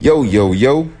Yo, yo,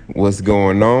 yo, what's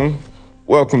going on?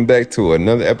 Welcome back to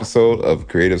another episode of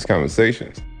Creatives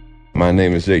Conversations. My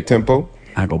name is Jay Tempo.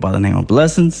 I go by the name of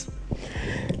Blessons.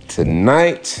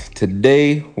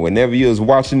 Today, whenever you is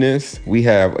watching this, we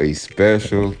have a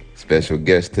special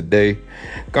guest today.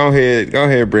 Go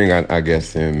ahead, bring our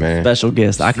guest in, man. Special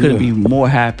guest. I couldn't be more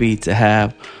happy to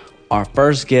have our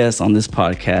first guest on this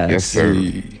podcast. Yes, sir.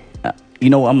 You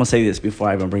know what? I'm going to say this before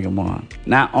I even bring him on.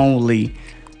 Not only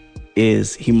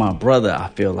is he my brother, I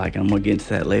feel like, and I'm going to get into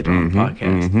that later on the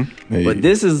podcast. Hey. But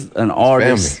this is an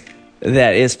artist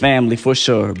that is family for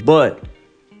sure. But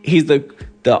he's the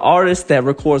artist that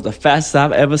records the fastest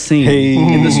I've ever seen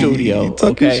in the studio.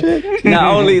 Okay.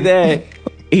 Not only that,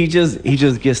 he just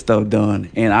gets stuff done.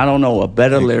 And I don't know a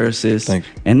better lyricist.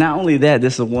 And not only that,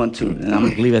 this is one too. And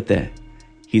I'm gonna leave it at that.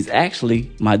 He's actually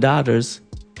my daughter's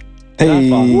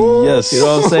godfather. Yes. You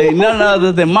know what I'm saying? None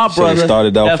other than my brother.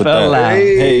 Started out with that.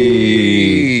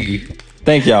 Hey.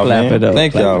 Thank y'all, man. It up.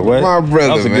 Thank y'all. What? My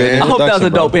brother, man. I hope that was a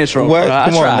dope intro. What?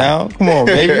 Come on now. Come on,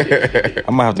 baby.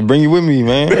 I might have to bring you with me,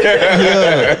 man.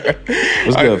 Yeah.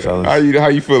 What's good, fellas? How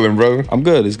you feeling, brother? I'm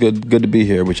good. It's good to be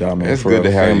here with y'all, man. It's good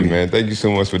to have you, man. Thank you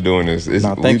so much for doing this.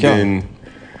 Thank y'all.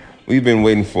 We've been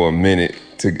waiting for a minute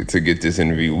to get this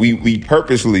interview. We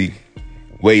purposely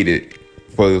waited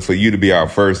for you to be our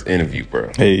first interview,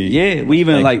 bro. Hey. Yeah, we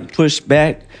even pushed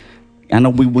back. I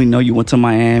know we know you went to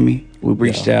Miami. We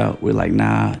reached out. We're like,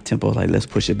 nah, Tempo's like, let's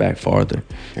push it back farther.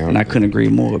 Yeah, and I couldn't agree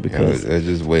more because let's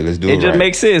just wait. Let's do it. It just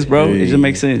makes sense, bro. Hey. It just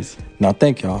makes sense. No,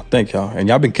 thank y'all. And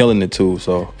y'all been killing it too.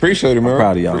 So appreciate it, man. I'm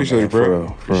proud of y'all. Appreciate it, bro. For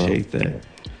real. Appreciate that.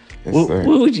 Yes,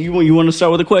 what you want to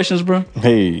start with the questions, bro?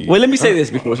 Hey. Wait, let me say this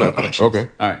before I start the questions. Okay.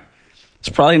 All right.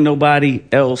 There's probably nobody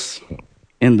else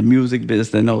in the music business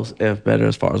that knows F better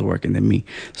as far as working than me.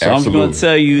 So absolutely. I'm just going to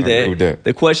tell you that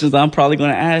the questions I'm probably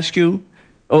going to ask you.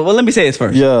 Well, let me say this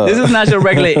first. Yeah. This is not your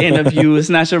regular interview. It's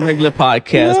not your regular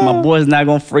podcast. Yeah. My boy's not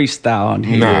going to freestyle on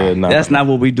here. Nah. That's not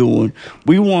what we're doing.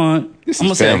 We want... This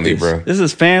is family, bro. This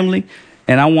is family,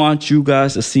 and I want you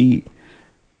guys to see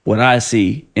what I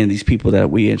see in these people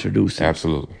that we introduce.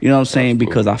 Absolutely. You know what I'm saying? Absolutely.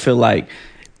 Because I feel like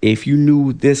if you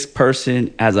knew this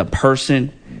person as a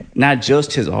person, not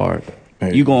just his art,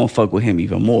 you going to fuck with him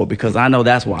even more, because I know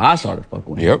that's why I started fucking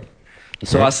with him. Yep.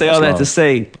 So I say all that to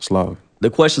say... The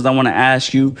questions I want to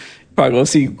ask you, probably gonna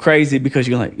seem crazy because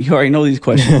you're like, you already know these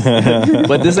questions.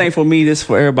 But this ain't for me, this is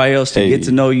for everybody else to get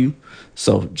to know you.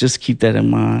 So just keep that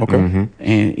in mind. Okay. Mm-hmm.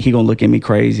 And he gonna look at me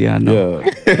crazy, I know.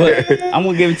 Yeah. But I'm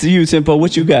gonna give it to you, Tempo.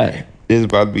 What you got? It's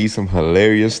about to be some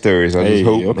hilarious stories. I just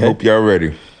hope y'all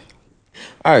ready.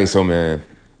 All right, so man,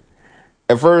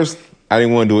 at first I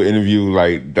didn't want to do an interview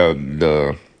like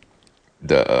the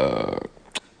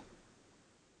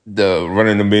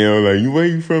running the mill, like, where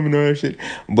you from and all that shit.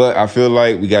 But I feel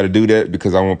like we got to do that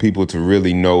because I want people to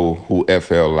really know who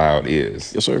FL Loud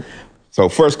is. Yes, sir. So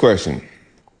first question,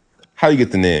 how you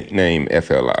get the name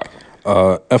FL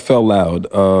Loud? FL Loud.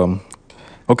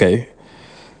 Okay.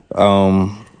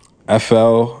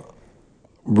 FL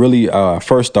really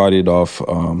first started off,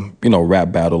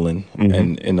 rap battling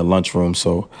in the lunchroom.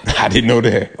 So I didn't know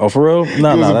that. Oh, for real?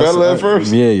 No, you was a battler at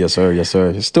first? Yeah, yes,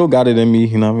 sir. Still got it in me,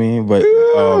 you know what I mean? But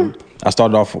I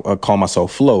started off calling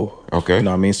myself Flow. Okay. You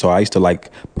know what I mean? So I used to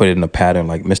put it in a pattern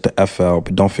like Mr. FL,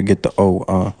 but don't forget the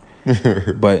O.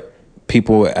 But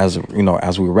people, as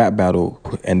we rap battle,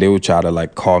 and they would try to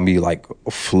call me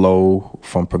Flow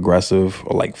from Progressive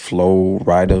or Flow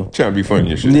Rider. Trying to be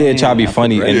funny and shit. Yeah, trying to be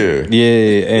funny.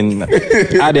 And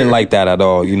I didn't like that at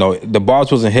all. You know, the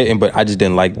bars wasn't hitting, but I just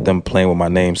didn't like them playing with my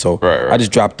name. So I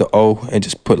just dropped the O and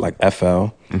just put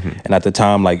FL. And at the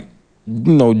time,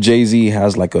 Jay-Z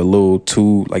has a little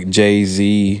two,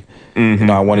 Jay-Z.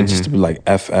 I wanted just to be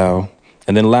FL.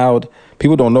 And then Loud,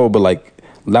 people don't know, but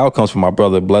Loud comes from my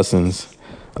brother Blessons.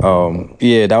 That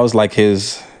was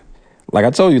his. I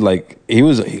told you, he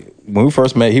was when we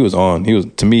first met. He was on. He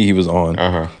was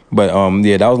on. But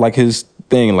that was his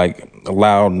thing.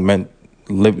 Loud meant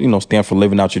stand for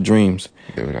living out your dreams.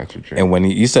 Living out your dreams. And when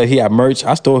he said he had merch,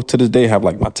 I still to this day have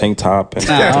my tank top. And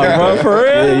bro, for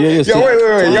real? Yeah. Yo,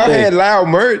 wait. Y'all had Loud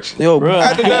merch? Yo, bro,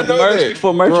 I did not know that.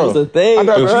 Before merch was a thing. I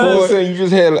thought you were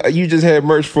saying you just had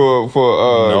merch for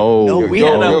No, we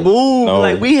had a move.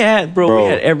 No. We had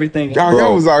everything.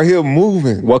 Y'all was out here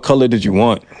moving. What color did you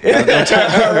want?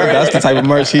 That's the type of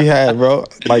merch he had, bro.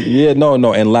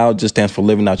 No. And Loud just stands for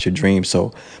living out your dreams.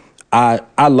 So I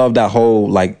love that whole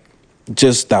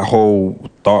just that whole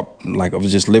thought of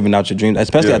just living out your dreams,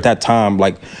 especially at that time.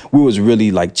 We was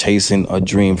really chasing a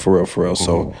dream for real.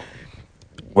 So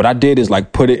what I did is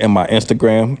put it in my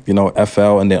Instagram,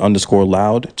 FL and then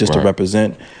 _loud just to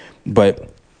represent.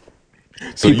 But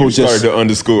So people you started the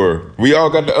underscore. We all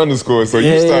got the underscore, so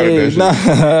you started that shit. Nah,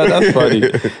 that's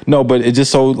funny. No, but it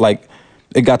just so like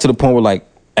it got to the point where like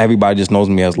everybody just knows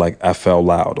me as like FL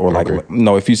Loud or like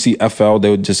if you see FL, they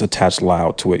would just attach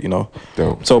Loud to it,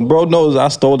 Dope. So bro knows I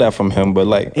stole that from him, but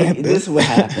like this is what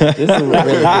happened. This is what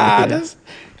really happened.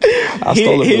 I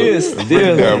stole it. He is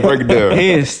still break it down.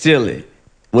 He is still it.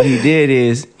 What he did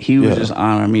is he was just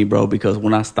honoring me, bro, because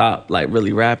when I stopped like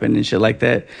really rapping and shit like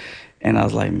that, and I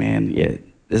was like, man,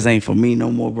 this ain't for me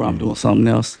no more, bro. I'm doing something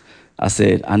else. I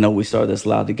said, I know we started this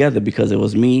Loud together because it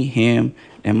was me, him,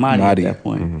 and Marty at that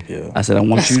point. Mm-hmm. Yeah. I said, I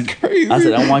want you. Crazy. I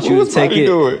said, I want you to take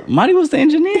it. Marty was the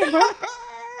engineer, bro.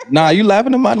 Nah, you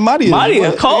laughing at Marty? Marty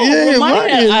is cold. Yeah,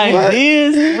 Marty had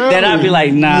ideas that I'd be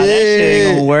like, nah, that shit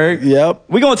ain't gonna work. Yep.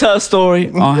 We're gonna tell a story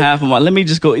on half of my. Let me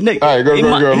just go. All right, go.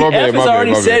 My bad. F has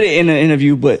already said it in the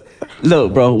interview, but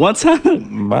look, bro. One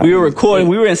time we were recording.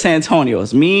 We were in San Antonio.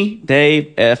 It's me,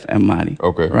 Dave, F, and Marty.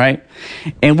 Okay. Right,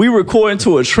 and we recording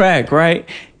to a track, right.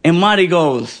 And Marty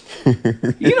goes,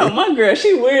 my girl,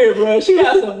 she weird, bro. She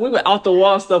has some off the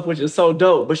wall stuff, which is so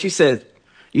dope. But she says,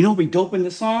 what'd be dope in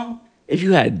the song? If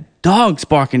you had dogs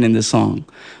barking in the song.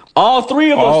 All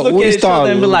three of us look at each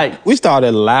other and be like... We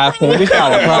started laughing. We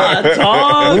started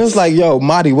crying. It was like, yo,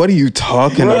 Marty, what are you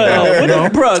talking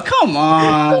about? Bro, come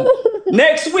on.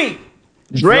 Next week,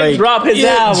 Drake drop his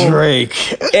album. Drake.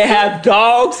 It have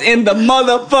dogs in the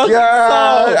motherfucking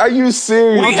song. Are you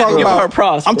serious?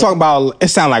 I'm talking about, it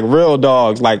sound like real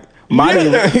dogs. Like, Marty,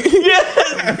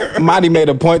 Marty made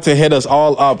a point to hit us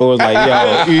all up. It was like,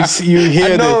 yo, you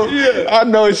hear this? I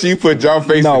know she put your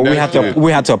face. No, we had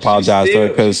to apologize to her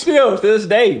because still to this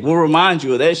day we'll remind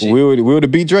you of that shit. We would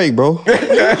have beat Drake, bro. For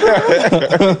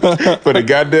the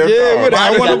goddamn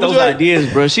I got those ideas,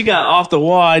 bro. She got off the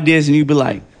wall ideas, and you'd be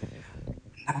like,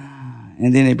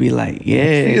 and then it'd be like, she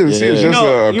is just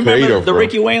a you creative, remember the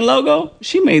Ricky Wayne logo?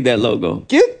 She made that logo.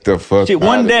 Get the fuck out.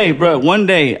 One day, bro. One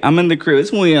day, I'm in the crib.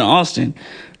 It's when we in Austin.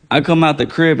 I come out the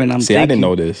crib and I'm thinking. I didn't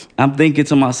know this. I'm thinking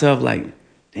to myself like,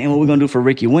 damn, what we gonna do for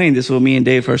Ricky Wayne? This is when me and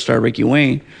Dave first started Ricky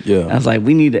Wayne. Yeah. I was like,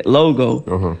 we need that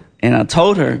logo. And I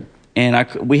told her, and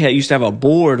we used to have a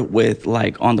board with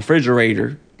like on the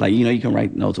refrigerator, like you can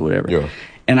write notes or whatever. Yeah.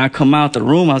 And I come out the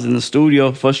room. I was in the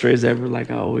studio, frustrated as ever, like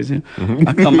I always am.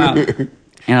 I come out.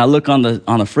 And I look on the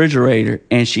refrigerator,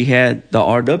 and she had the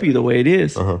RW the way it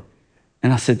is. And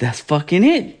I said, "That's fucking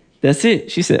it. That's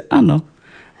it." She said, "I know."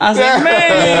 I said,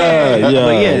 "Man,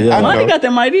 but Monty got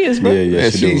them ideas, bro."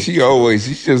 Yeah,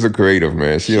 she's just a creative,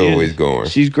 man. She always going.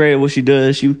 She's great at what she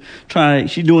does. She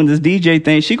doing this DJ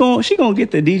thing. She gonna get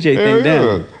the DJ thing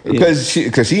down because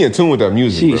she in tune with that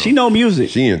music. She know music.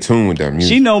 She in tune with that music.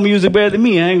 She know music better than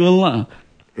me. I ain't gonna lie.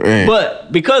 Man.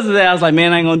 But because of that, I was like,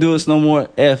 man, I ain't gonna do this no more.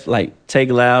 Take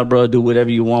it Loud, bro. Do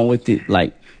whatever you want with it.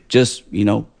 Like, just,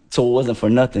 so it wasn't for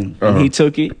nothing. And he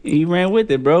took it, he ran with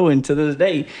it, bro. And to this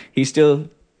day, he still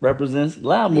represents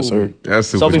Loud movement. That's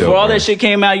super so before dope, all man. that shit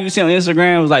came out, you see on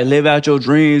Instagram, it was like, live out your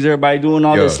dreams. Everybody doing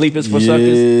all this sleep is for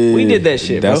suckers. We did that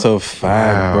shit, bro. That's a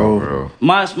fact, bro.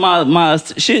 My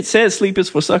shit said sleep is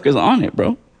for suckers on it,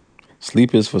 bro.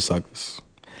 Sleep is for suckers.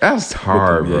 That's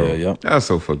hard, bro. Yeah. That's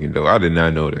so fucking dope. I did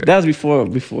not know that. That was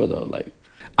before though. Like,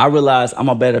 I realized I'm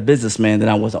a better businessman than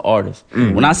I was an artist.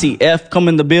 When I see F come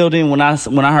in the building, when I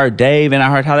heard Dave and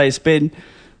I heard how they spitting,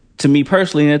 to me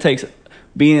personally, and it takes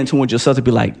being in tune with yourself to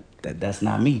be like, that's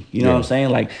not me. You know what I'm saying?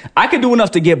 Like, I could do enough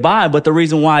to get by, but the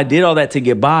reason why I did all that to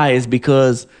get by is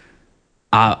because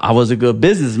I was a good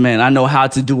businessman. I know how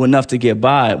to do enough to get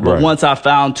by. But once I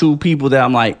found two people that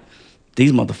I'm like,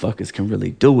 these motherfuckers can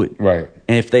really do it. Right.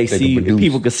 And if they see, if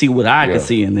people can see what I can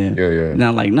see in them. Yeah. And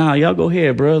I'm like, nah, y'all go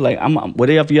ahead, bro. Like,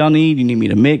 whatever y'all need, you need me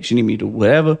to mix, you need me to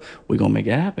whatever, we're going to make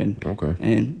it happen. Okay.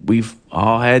 And we've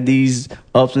all had these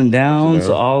ups and downs,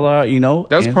 all our,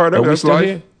 That's part of it. That's life.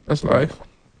 Here. That's life.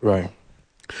 Right.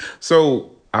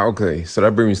 So, okay. So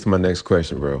that brings me to my next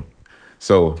question, bro.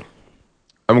 So,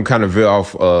 I'm kind of veer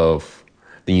off of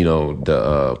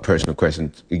the personal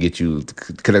question to get you,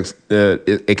 because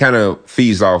it kind of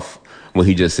feeds off what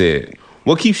he just said.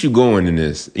 What keeps you going in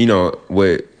this?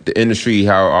 With the industry,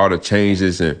 how all the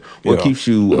changes, and what keeps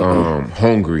you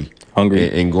hungry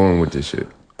and going with this shit?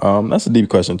 That's a deep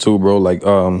question too, bro. Like,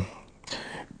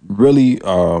 really,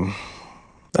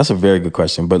 that's a very good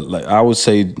question. But like, I would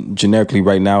say generically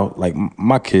right now, like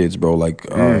my kids, bro, like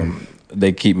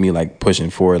they keep me like pushing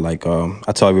forward. Like,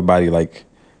 I tell everybody, like,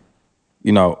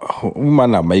 we might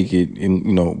not make it,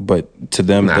 but to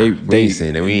them, they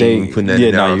ain't putting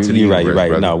that down to the universe, right.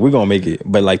 Brother. No, we're gonna make it.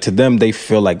 But like to them, they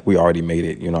feel like we already made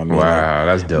it. You know what I mean? Wow,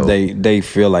 like, that's dope. They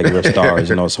feel like we're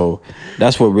stars. So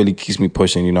that's what really keeps me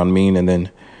pushing. You know what I mean? And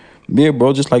then Yeah,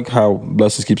 bro, just like how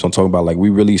Blessings keeps on talking about, like we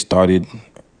really started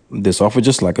this off with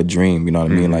just like a dream, you know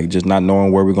what I mean? Like just not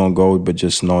knowing where we're gonna go, but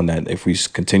just knowing that if we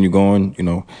continue going, you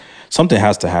know, something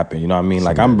has to happen, you know what I mean?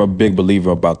 Like I'm a big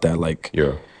believer about that. Like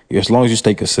as long as you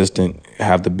stay consistent,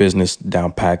 have the business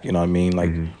down packed, you know what I mean?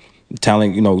 Like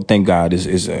talent, you know, thank God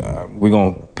is we're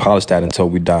gonna polish that until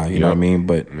we die, you know what I mean?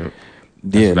 But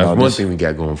yeah, that's one thing we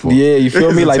got going for. Yeah, you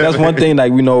feel me? Like that's one thing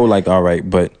like we know, like, all right,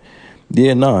 but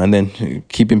yeah, no, and then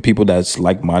keeping people that's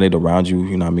like-minded around you,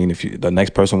 you know what I mean? If the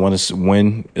next person wants to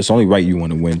win, it's only right you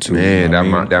want to win too. Man,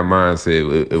 you know that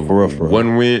mindset, for real.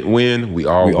 One win, we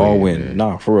all win. Man.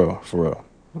 Nah, for real.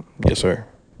 Yes, sir.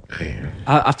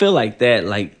 I feel like that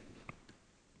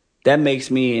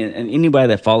makes me, and anybody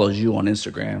that follows you on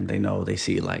Instagram, they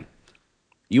see like,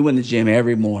 you in the gym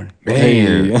every morning.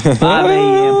 Man. 5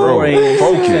 a.m., 4 a.m.,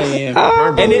 6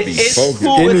 a.m. And it's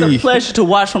cool. It's a pleasure to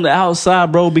watch from the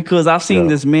outside, bro, because I've seen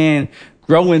this man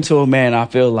grow into a man, I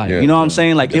feel like. You know what I'm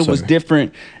saying? Like, it was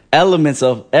different elements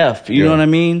of F, you know what I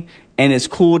mean? And it's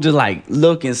cool to, like,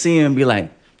 look and see him and be like,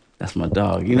 that's my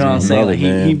dog. You know what I'm saying? Like,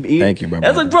 he thank you, bro.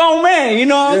 That's a grown man. You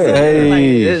know what I'm saying? Like,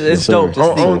 it's dope.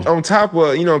 On top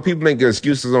of, you know, people make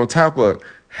excuses on top of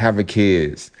having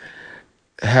kids,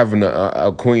 having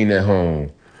a queen at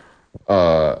home,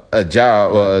 a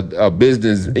job, a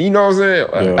business, you know what I'm saying?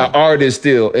 An artist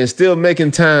still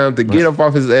making time to get up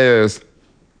off his ass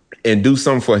and do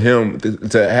something for him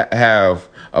to have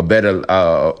a better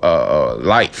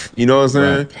life. You know what I'm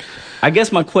saying? Right. I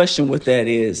guess my question with that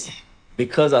is,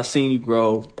 because I've seen you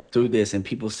grow through this and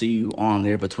people see you on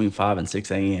there between 5 and 6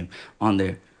 a.m. on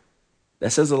there, that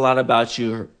says a lot about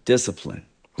your discipline.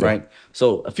 Right.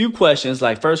 So a few questions,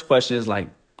 like first question is like,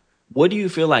 what do you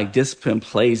feel like discipline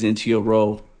plays into your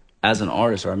role as an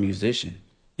artist or a musician?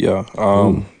 Yeah.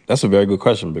 That's a very good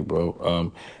question, big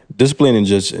bro. Discipline in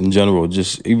general,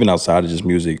 just even outside of just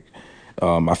music,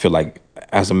 I feel like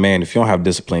as a man, if you don't have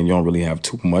discipline, you don't really have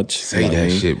too much. Say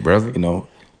that shit, brother. You know,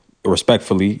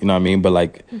 respectfully, you know what I mean? But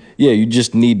like, yeah, you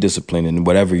just need discipline in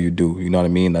whatever you do. You know what I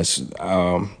mean? That's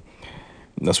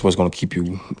what's gonna keep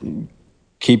you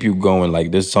going.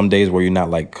 Like there's some days where you're not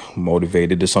like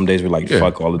motivated. There's some days where like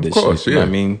fuck all of this shit. You know what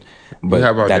I mean?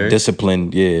 But that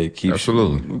discipline, keeps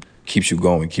you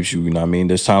going, keeps you, you know what I mean?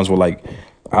 There's times where like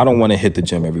I don't want to hit the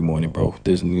gym every morning, bro.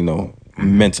 There's, you know,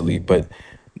 mentally, but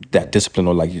that discipline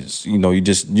or like you just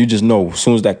know as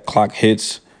soon as that clock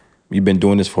hits, you've been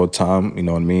doing this for a time, you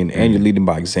know what I mean? And you're leading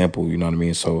by example, you know what I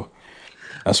mean? So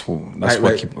that's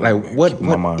what keeps my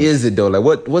mind. Is it though?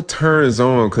 Like what turns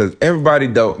on? Because everybody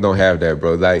don't have that,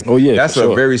 bro. Like that's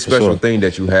a very special thing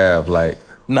that you have. Like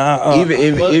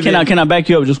even can I back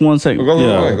you up just 1 second? Go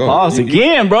ahead. Pause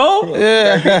again, bro.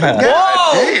 Yeah.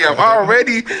 Damn,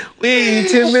 already we ain't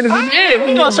 10 minutes. Yeah,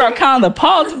 we gonna start counting the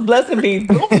pause. Blessing be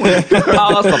going.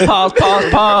 Pause. The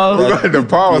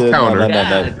pause counter.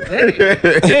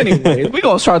 Anyways, we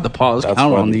gonna start the pause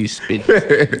counter on these speeches.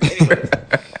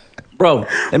 Bro,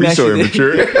 let me ask you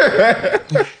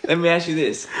this. Let me ask you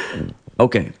this.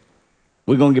 Okay,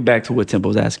 we're gonna get back to what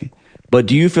Tempo's asking. But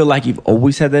do you feel like you've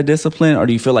always had that discipline, or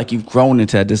do you feel like you've grown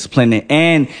into that discipline?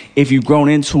 And if you've grown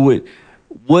into it,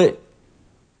 what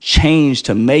changed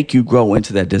to make you grow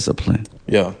into that discipline?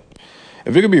 Yeah.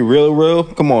 If it could be real,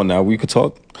 come on now, we could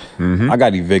talk. I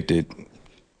got evicted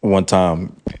one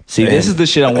time. See, this is the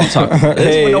shit I want to talk about.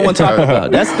 That's what no one talking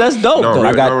about. That's dope, though.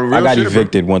 I got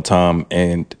evicted one time,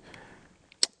 and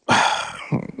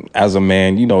as a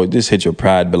man, you know, this hit your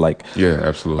pride, but like... Yeah,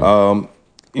 absolutely.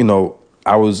 You know,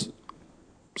 I was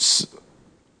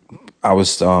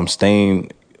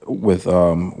staying with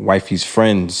wifey's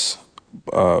friends,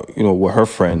 you know, with her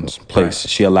friends' place.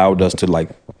 She allowed us to like,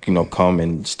 you know, come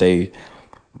and stay.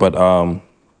 But,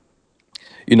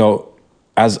 you know,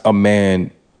 as a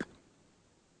man,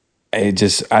 I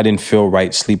didn't feel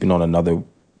right sleeping on another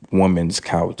woman's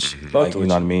couch. Like, you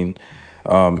know what I mean?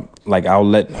 Like I'll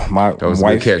let my that was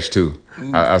wife a good catch too.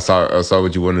 I saw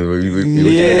what you wanted.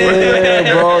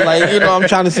 Yeah, bro. Like, you know, I'm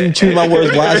trying to choose my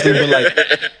words wisely, but like,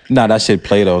 nah, that shit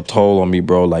played a toll on me,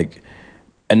 bro. Like,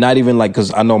 and not even like,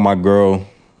 cause I know my girl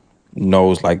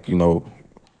knows, like, you know,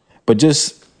 but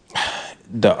just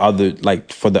the other,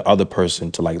 like, for the other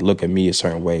person to like look at me a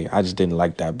certain way, I just didn't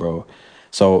like that, bro.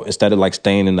 So instead of like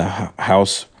staying in the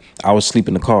house, I would sleep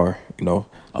in the car, you know.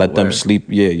 Let them sleep.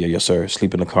 Yes, sir.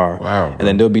 Sleep in the car. Wow. And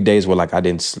then there'll be days where like I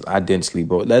didn't sleep,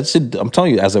 bro. That's it. I'm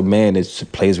telling you, as a man, it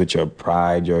plays with your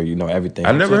pride, your, you know, everything.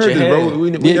 I never heard this, bro. We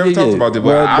never talked about this,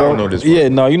 but I don't know this. Bro. Yeah,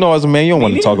 no, you know, as a man, you don't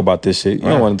want to talk about this shit. You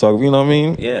don't want to talk. You know what I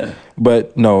mean? Yeah.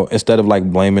 But no, instead of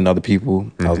like blaming other people,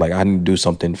 I was like, I need to do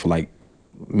something for like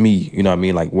me. You know what I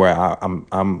mean? Like where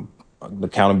I'm the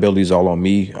accountability is all on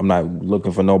me. I'm not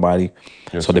looking for nobody.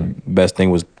 Yes, so the best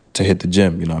thing was to hit the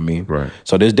gym. You know what I mean? Right.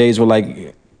 So there's days where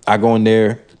like I go in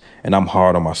there and I'm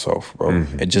hard on myself, bro,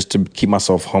 and just to keep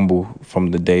myself humble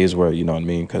from the days where you know what I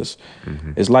mean, because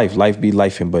it's life be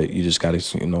lifing, but you just gotta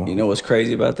You know what's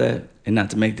crazy about that, and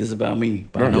not to make this about me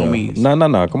by no means.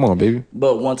 No, come on, baby.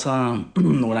 But one time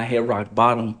when I hit rock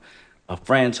bottom, a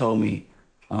friend told me,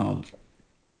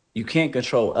 you can't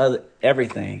control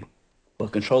everything,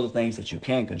 but control the things that you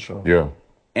can control. Yeah.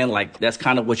 And like that's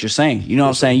kind of what you're saying. You know what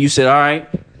I'm saying? You said, all right,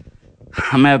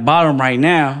 I'm at bottom right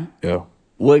now. Yeah.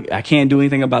 What I can't do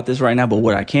anything about this right now, but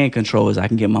what I can control is I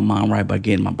can get my mind right by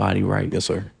getting my body right. Yes,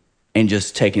 sir. And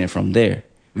just taking it from there.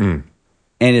 And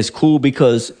it's cool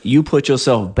because you put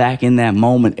yourself back in that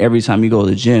moment every time you go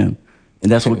to the gym.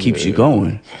 And that's what keeps you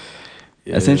going.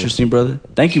 Yeah. That's interesting, brother.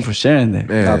 Thank you for sharing that.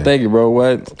 Nah, thank you, bro.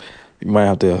 What? You might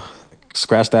have to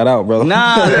scratch that out, brother.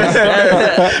 Nah, that's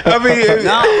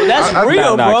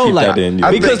real, bro. Like,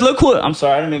 because look what I'm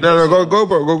sorry, I didn't mean go,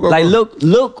 bro. Go. Like,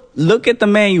 look at the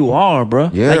man you are, bro.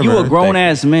 Yeah, like you man. a grown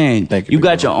ass man. Thank you. You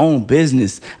got your own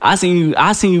business. I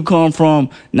seen you come from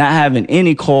not having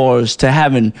any cars to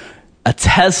having a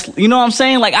Tesla. You know what I'm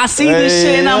saying? Like I see this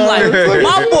shit and I'm like,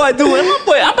 my boy,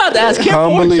 I'm about to ask him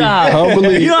for a job.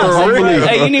 Humbly. You know what I'm saying?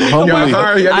 Hey, you need me to come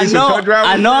Humbly.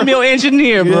 I know I'm your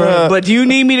engineer, bro. But do you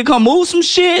need me to come move some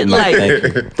shit? Like, thank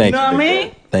you know what I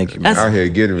mean? Thank you, man. Out here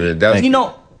getting it. That's, you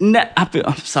know,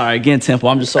 I'm sorry again, Temple.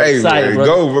 I'm just so excited, man,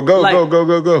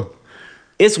 bro. Go.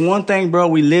 It's one thing, bro.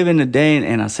 We live in a day,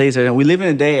 and I say so. We live in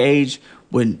a day and age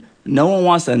when no one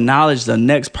wants to acknowledge the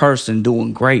next person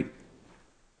doing great.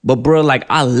 But bro, like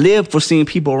I live for seeing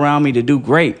people around me to do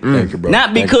great. Thank you, bro.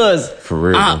 Not because for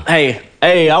real. I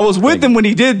was with him when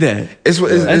he did that. It's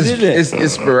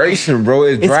inspiration, bro.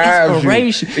 It drives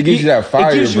inspiration. you. It gives you that fire,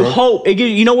 It gives you bro. hope. It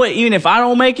gives you know what? Even if I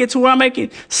don't make it to where I make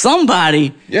it,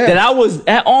 somebody that I was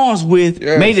at arms with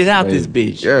made it out this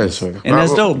bitch. Yes, sir. And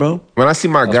that's dope, bro. When I see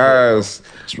my guys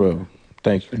bro.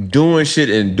 Thank you. doing shit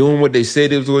and doing what they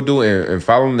said they was gonna do and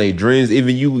following their dreams,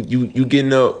 even you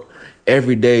getting up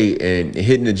every day and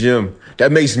hitting the gym,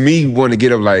 that makes me want to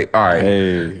get up like, all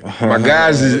right, my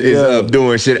guys is up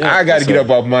doing shit. I got to get up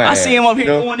off my ass. I see him up here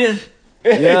doing this.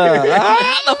 Yeah.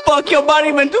 How the fuck your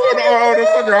body been doing that?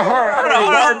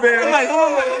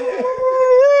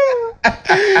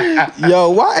 Yo,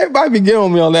 why everybody be getting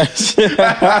on me on that shit? Hey,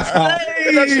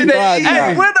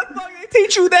 where the fuck they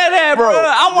teach you that at, bro?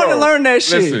 I want to learn that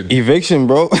shit. Listen, eviction,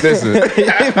 bro. Listen.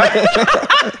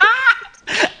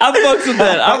 I fucks with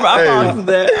that. I fucks with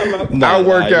that. I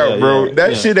work out, bro.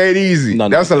 That shit ain't easy. No,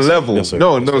 that's a level. Yes, sir.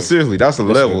 No, seriously, that's a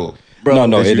level. Bro,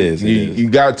 no, it you, is. You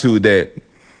got to that.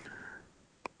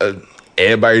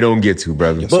 Everybody don't get to,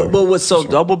 brother. But what's so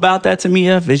dope about that to me,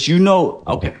 F, is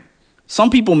okay, some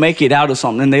people make it out of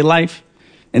something in their life,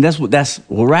 and that's what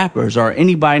rappers or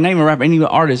anybody, name a rapper, any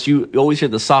artist, you always hear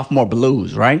the sophomore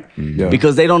blues, right? Yeah.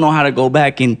 Because they don't know how to go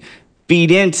back and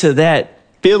feed into that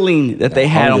feeling that they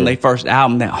had on their first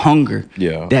album, that hunger.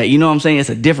 Yeah. That, you know what I'm saying? It's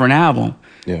a different album.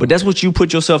 Yeah. But that's what you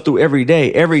put yourself through every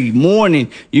day. Every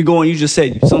morning, you go and you just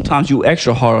said sometimes you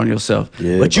extra hard on yourself.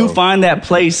 Yeah, but you find that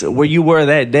place where you were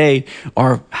that day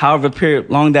or however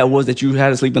period long that was that you had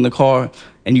to sleep in the car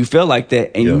and you felt like that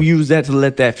and you use that to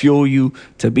let that fuel you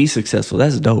to be successful.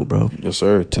 That's dope, bro. Yes,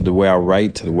 sir. To the way I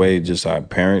write, to the way just I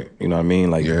parent, you know what I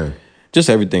mean? Like, just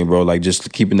everything, bro. Like,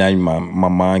 just keeping that in my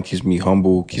mind keeps me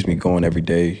humble, keeps me going every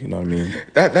day. You know what I mean?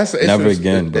 That's an never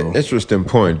again, bro. Interesting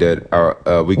point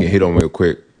that we can hit on real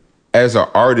quick. As an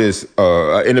artist,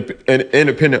 an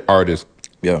independent artist,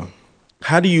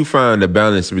 how do you find the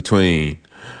balance between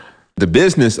the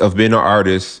business of being an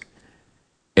artist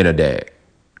and a dad,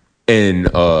 and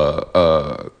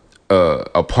a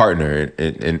partner,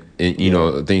 and you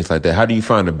know, things like that? How do you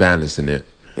find the balance in it?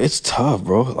 It's tough,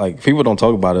 bro. Like, people don't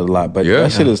talk about it a lot, but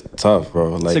that shit is tough,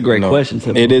 bro. Like, it's a great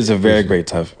question. It is a very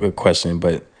tough question,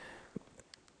 but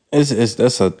you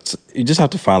just have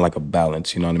to find like a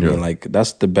balance. You know what I mean? Like,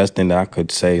 that's the best thing that I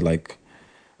could say. Like,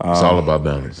 it's all about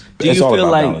balance. Do you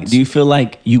feel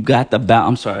like you got the balance?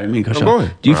 I'm sorry, I mean,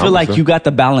 do you feel like you got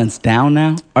the balance down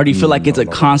now, or do you feel like it's a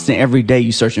constant every day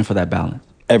you searching for that balance?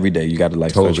 Every day you got to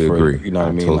like totally search for agree. it. You know what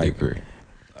I mean? Totally like, agree.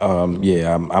 I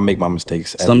make my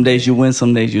mistakes. Some days you win,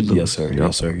 some days you lose. Yes, sir.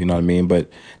 Yes, sir. You know what I mean? But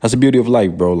that's the beauty of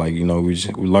life, bro. Like, you know, we're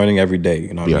learning every day.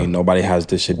 You know what I mean? Nobody has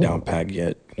this shit down packed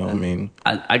yet. You know what I mean?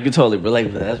 I can totally relate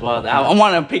with that. That's why I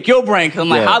want to pick your brain, because I'm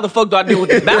like, how the fuck do I deal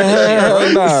with this balance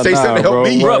shit? Say something to help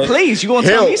me. Bro, please, you going to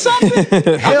tell me something?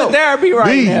 I'm in therapy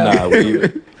right now.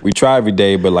 We try every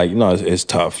day, but like, you know, it's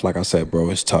tough. Like I said, bro,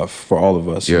 it's tough for all of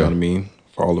us. You know what I mean?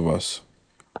 For all of us.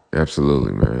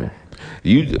 Absolutely, man.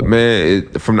 You man,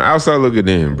 from the outside looking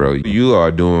in, bro, you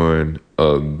are doing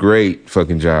a great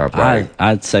fucking job. Right?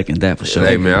 I'd second that for sure.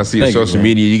 Hey man, I see your social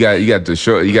media. You got the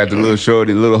short, you got the little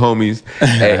shorty, little homies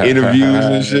at interviews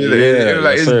and shit.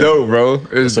 It's dope, bro.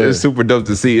 It's super dope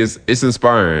to see. It's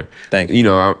inspiring. Thank you. You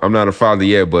know, I'm not a father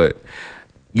yet, but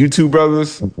you two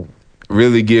brothers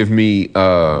really give me.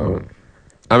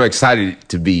 I'm excited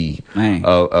to be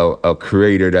a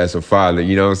creator that's a father.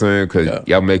 You know what I'm saying? Because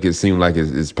y'all make it seem like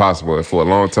it's possible for a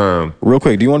long time. Real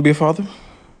quick, do you want to be a father?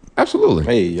 Absolutely.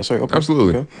 Hey, yes sir. Okay.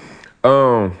 Absolutely.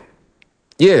 Okay.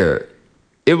 Yeah,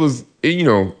 it was. You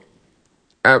know,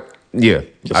 I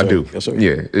do. Yes sir.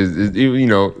 Yeah, you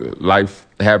know, life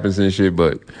happens and shit,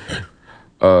 but.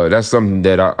 That's something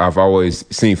that I've always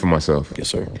seen for myself. Yes,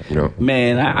 sir. You know,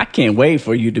 man, I can't wait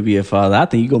for you to be a father. I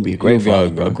think you're gonna be a great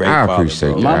father. A great I father,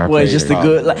 appreciate bro. that. My boy's just a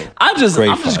good. Like, I'm just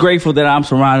grateful that I'm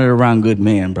surrounded around good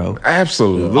men, bro.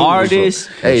 Absolutely, Artists.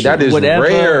 Hey, that is whatever,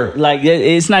 rare. Like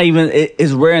it's not even.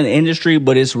 It's rare in the industry,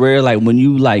 but it's rare. Like when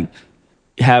you like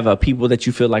have people that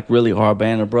you feel like really are a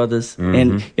band of brothers,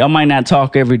 and y'all might not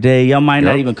talk every day. Y'all might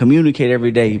not even communicate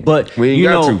every day, but you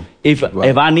know. If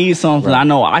I need something, I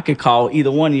know I could call either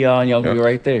one of y'all and y'all be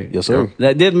right there. Yes, sir.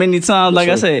 That did many times. Like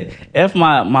I said, if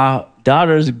my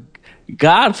daughter's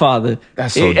godfather,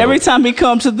 that's so every time he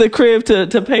comes to the crib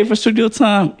to pay for studio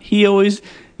time, he always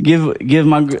give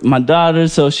my daughter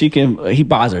so he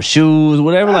buys her shoes,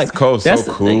 whatever. That's like cool, so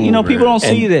cool. You know, people don't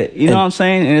see that. You know what I'm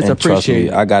saying? And it's appreciated.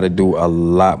 Trust me, I got to do a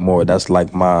lot more. That's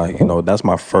like that's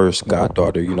my first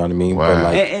goddaughter. You know what I mean? Wow.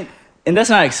 But like. And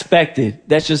that's not expected.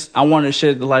 That's just, I want to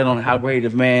shed the light on how great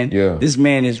of man this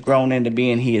man is grown into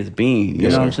being he is being. You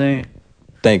know what I'm saying?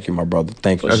 Thank you, my brother.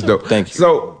 Thank you. That's dope. Thank you.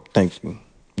 So, thank you.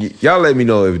 Y'all let me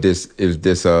know if this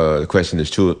question is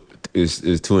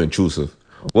too intrusive.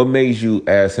 What made you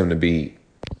ask him to be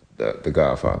the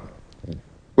Godfather?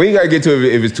 We ain't got to get to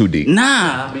it if it's too deep.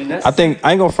 Nah, I mean, that's... I ain't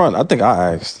gonna front. I think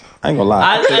I asked. I ain't gonna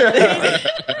lie.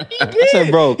 I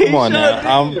said, bro, come on now.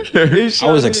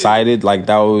 I was excited. Like,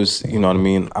 that was, you know what I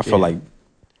mean? I felt like...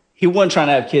 He wasn't trying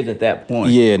to have kids at that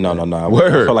point. Yeah, no. I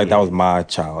felt like that was my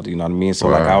child, you know what I mean? So,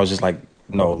 like, I was just like,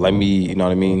 no, let me, you know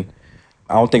what I mean?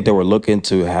 I don't think they were looking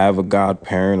to have a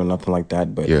godparent or nothing like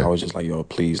that, but I was just like, yo,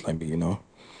 please let me, you know?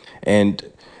 And,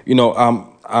 you know,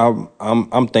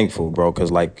 I'm thankful, bro,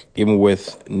 because, like, even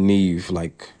with Neve,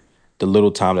 like, the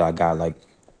little time that I got, like,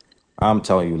 I'm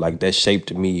telling you, like, that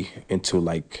shaped me into,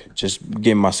 like, just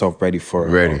getting myself ready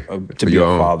to be a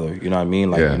father. You know what I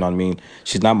mean? Like, you know what I mean?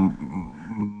 She's not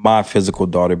my physical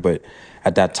daughter, but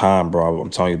at that time, bro, I'm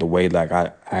telling you, the way, like,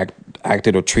 I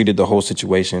acted or treated the whole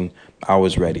situation, I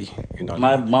was ready. You know,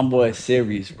 my boy is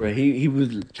serious, bro. He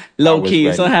was low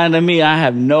key. Somehow to me, I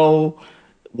have no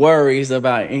worries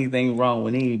about anything wrong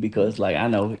with him because, like, I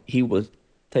know he was.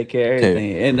 Take care of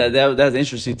everything. And that's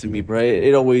interesting to me, bro.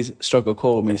 It always struck a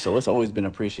chord with me, so it's always been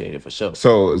appreciated for sure.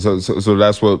 So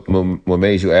that's what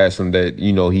made you ask him that,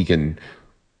 you know, he can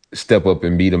step up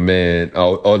and be the man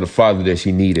or the father that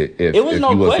she needed. It was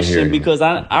no question because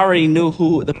I already knew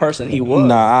who the person he was.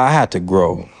 Nah, I had to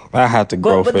grow. But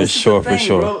for sure.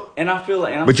 Bro. And I feel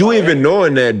like... But you even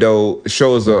knowing that, though,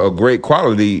 shows a great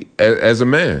quality as a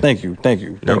man. Thank you,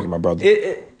 my brother.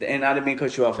 And I didn't mean to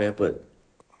cut you off there, but...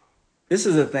 This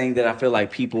is a thing that I feel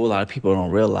like a lot of people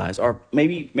don't realize, or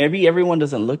maybe everyone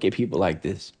doesn't look at people like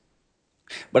this.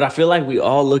 But I feel like we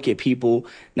all look at people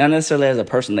not necessarily as a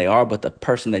person they are, but the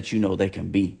person that you know they can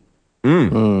be.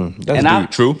 That's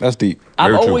deep. True. That's deep.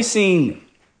 I've always seen.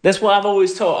 That's what I've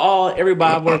always told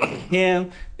everybody I work with,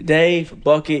 him, Dave,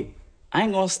 Bucket. I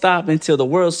ain't gonna stop until the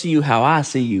world see you how I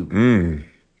see you.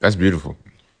 That's beautiful.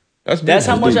 That's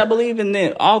how much I believe in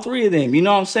them. All three of them. You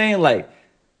know what I'm saying? Like.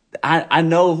 I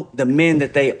know the men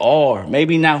that they are,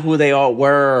 maybe not who they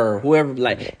were, or whoever,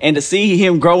 like, and to see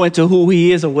him grow into who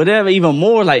he is or whatever, even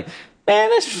more, like,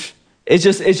 man, it's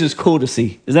just cool to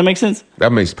see. Does that make sense?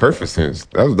 That makes perfect sense.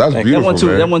 That's beautiful,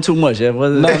 man. That one too much. No.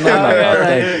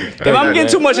 If I'm getting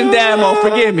too much in dad mode,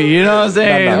 forgive me. You know what I'm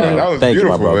saying? That was Thank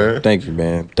beautiful, you, my brother. man. Thank you,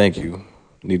 man. Thank you.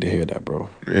 Need to hear that, bro.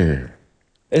 Yeah.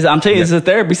 I'm telling you, it's a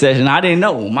therapy session. I didn't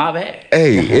know. My bad.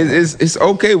 Hey, it's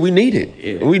okay. We need it.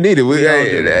 Yeah. We need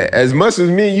it. As much as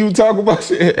me and you talk about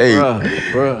shit, hey,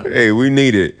 bruh. Hey, we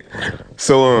need it.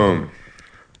 So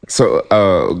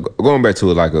going back to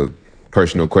like a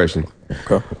personal question.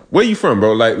 Okay. Where you from,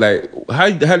 bro? Like how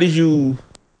did you?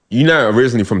 You're not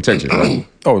originally from Texas, right?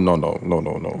 Oh no.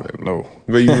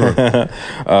 Where you from?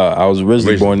 I was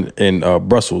originally born in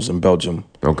Brussels, in Belgium.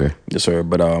 Okay. Yes, sir.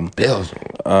 But Belgium.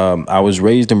 I was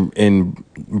raised in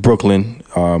Brooklyn,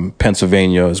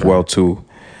 Pennsylvania as well too.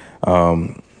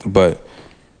 But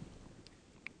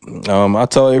I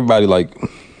tell everybody, like,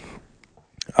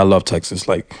 I love Texas.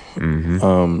 Like,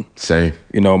 Same.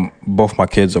 You know, both my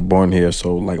kids are born here,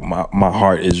 so like my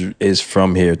heart is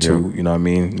from here too. You know what I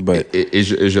mean? But is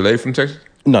your lady from Texas?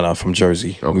 No, from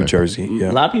Jersey, New Jersey.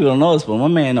 Yeah. A lot of people don't know this, but my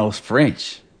man knows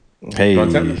French. Hey.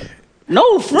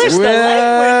 No, French, the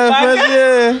language.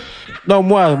 Yeah. Non,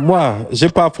 moi, j'ai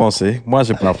pas français. Moi,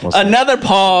 j'ai pas français. Another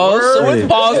pause. So let's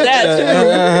pause that too.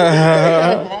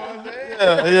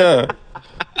 Yeah.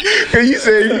 Cause you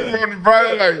said you from the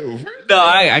brother like. No,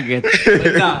 I get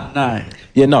it. Nah.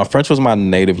 Yeah, no, French was my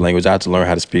native language. I had to learn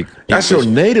how to speak English. That's your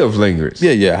native language.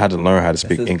 Yeah, I had to learn how to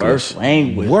speak That's his English. first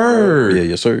language. Word. Yeah,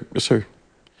 yes, sir.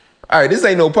 All right, this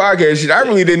ain't no podcast shit. I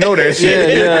really didn't know that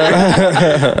shit.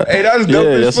 Yeah. Hey, that's dope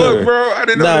as fuck, sir. bro. I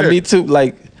didn't know that. Nah, me too.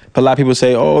 Like, a lot of people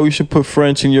say, oh, you should put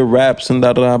French in your raps and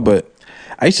da-da-da, but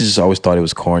I used to just always thought it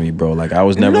was corny, bro. Like, I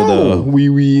was never the wee,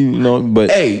 you know,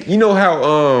 but... Hey, you know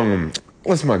how,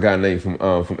 what's my guy name from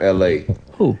L.A.?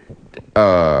 Who?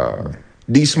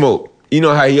 D-Smoke. You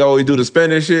know how he always do the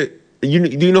Spanish shit? Do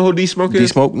you know who D-Smoke is?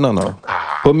 D-Smoke? No.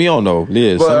 Put me on, though.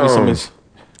 Yeah, send me some...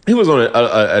 He was on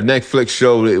a Netflix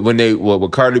show when they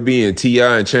with Cardi B and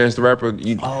T.I. and Chance the Rapper.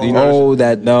 You know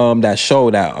that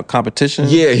show, that competition.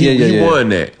 Yeah, he won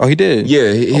that. Oh, he did.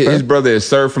 Yeah, his brother is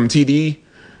Sir from TDE.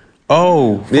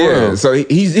 Oh, yeah. Real? So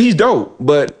he's dope,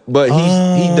 but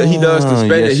he does the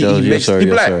Spanish. He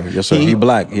black. Yes, sir. He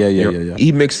black. Yeah.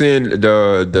 He mix in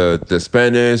the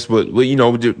Spanish with you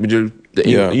know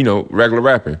regular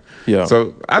rapping. Yeah.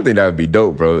 So I think that would be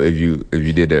dope, bro. If you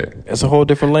did that. It's a whole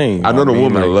different lane. I know the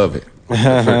woman will love it.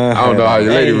 I don't know how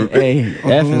your lady. Hey,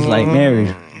 F is like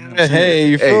married.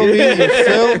 Hey, you feel me?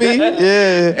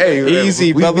 Yeah. Hey,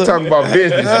 easy, we brother. talking about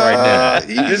business right now.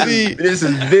 Easy. This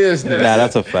is business. Nah,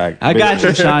 that's a fact. I got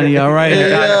you, Shawnee. All right.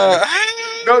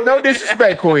 No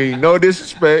disrespect, Queen. No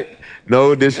disrespect.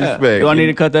 Do I need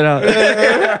to cut that out?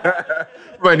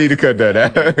 Might need to cut that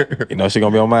out. You know she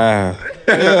gonna be on my ass.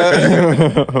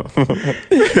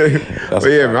 But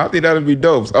yeah, man, I think that'd be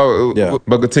dope. Oh, yeah.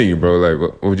 But continue, bro. Like,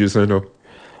 what would you say, though?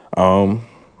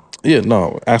 Yeah,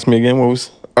 no. Ask me again. What was?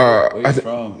 Where you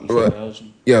from?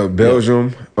 Belgium? Yeah,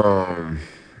 Belgium. I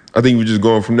think we're just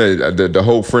going from there. The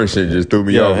whole French shit just threw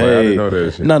me off. Hey. I didn't know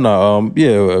that shit. No.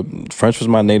 French was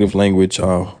my native language.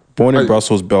 Born in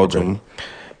Brussels, Belgium. Okay.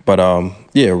 But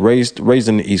raised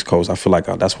in the East Coast. I feel like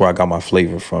that's where I got my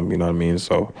flavor from. You know what I mean?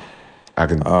 So I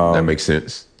can. That makes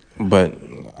sense. But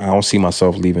I don't see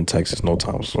myself leaving Texas no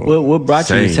time soon. What brought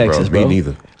you to Texas, bro? Me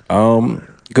neither.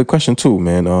 Good question too,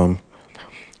 man.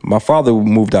 My father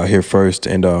moved out here first,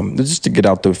 and just to get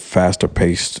out the faster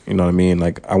pace. You know what I mean?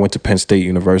 Like I went to Penn State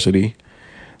University.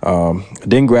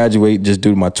 Didn't graduate just due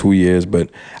to my 2 years,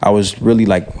 but I was really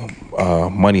like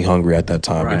money hungry at that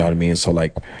time. Right. You know what I mean? So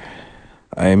like.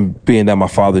 And being that my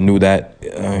father knew that, he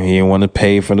didn't want to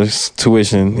pay for the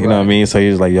tuition, you know what I mean? So he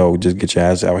was like, yo, just get your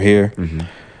ass out here.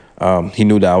 Mm-hmm. He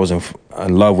knew that I was in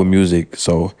love with music,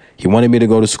 so he wanted me to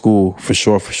go to school for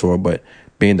sure. But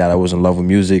being that I was in love with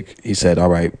music, he said, all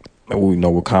right,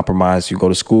 we'll compromise. You go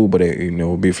to school, but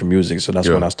it'll be for music. So that's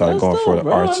when I started going for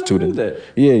the Arts Institute.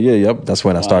 Yep. That's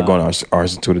when I started going to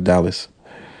Arts Institute of Dallas.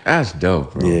 That's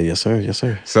dope, bro. Yeah, yes,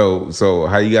 sir. So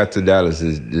how you got to Dallas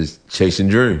is just chasing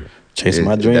dreams. Chasing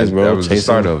my dreams, bro. That was the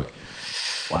start of it.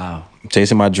 Wow.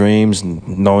 Chasing my dreams,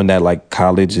 knowing that like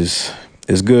college is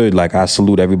good. Like I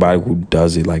salute everybody who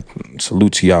does it. Like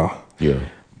salute to y'all. Yeah.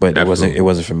 But absolutely. It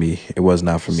wasn't for me. It was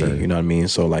not for me. You know what I mean?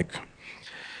 So like,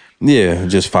 yeah,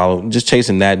 just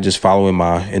chasing that, just following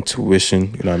my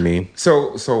intuition. You know what I mean?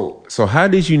 So how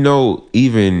did you know,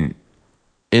 even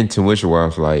intuition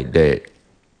wise, like that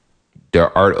the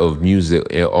art of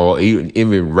music or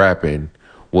even rapping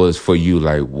was for you?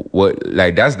 Like what?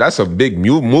 Like that's a big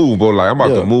move, bro. Like I'm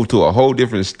about to move to a whole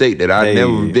different state that I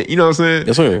never been. You know what I'm saying?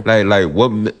 Yes, sir. Like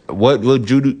what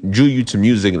drew you to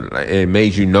music and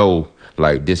made you know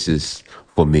like this is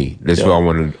for me? That's what I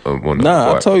want to.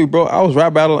 Nah, I told you, bro. I was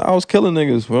rap battling. I was killing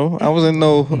niggas, bro. I was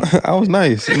I was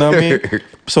nice. You know what I mean?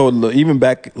 So even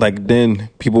back like then,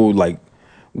 people like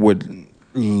would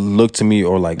look to me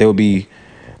or like they would be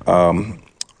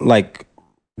like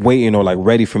waiting or like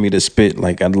ready for me to spit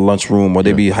like at the lunchroom, or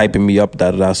they'd be hyping me up,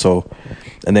 So,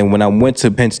 and then when I went to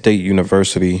Penn State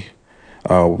University,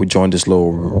 we joined this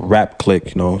little rap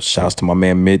clique, shouts to my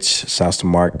man Mitch, shouts to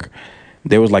Mark.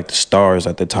 They was like the stars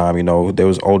at the time, they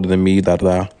was older than me,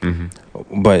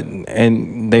 Mm-hmm. But,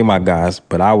 and they my guys,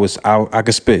 but I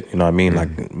could spit, you know what I mean?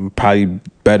 Mm-hmm. Like probably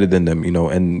better than them,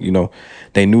 and,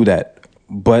 they knew that.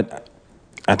 But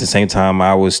at the same time,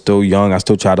 I was still young. I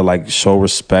still tried to like show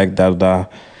respect, So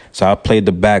I played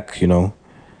the back,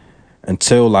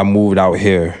 until I moved out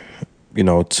here,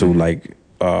 to like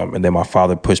and then my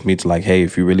father pushed me to like, hey,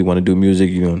 if you really want to do music,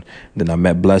 you know. Then I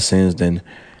met Blessons. Then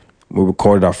we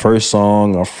recorded our first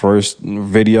song, our first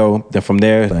video. Then from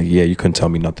there, like, yeah, you couldn't tell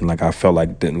me nothing. Like I felt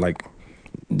like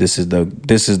this is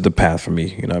the path for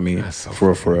me. You know what I mean? That's so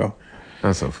for real.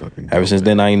 That's so fucking dope. Ever since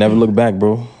then, I ain't never looked back,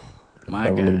 bro. My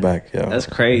never God. looked back. Yeah, that's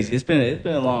crazy. It's been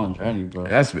a long journey, bro.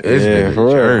 It's been for a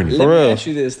real. journey. Let me ask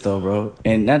you this though, bro,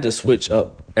 and not to switch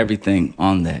up everything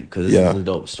on that because this is a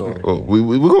dope story. Well,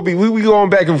 we going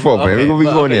back and forth, man. We're gonna be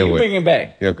going that way. Bring it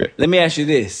back. Yeah, okay. Let me ask you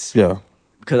this. Yeah.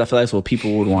 Because I feel like that's what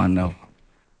people would want to know.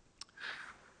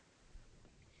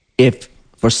 If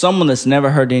for someone that's never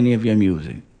heard any of your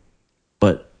music,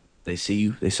 but they see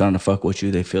you, they starting to fuck with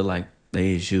you, they feel like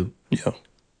they is you. Yeah.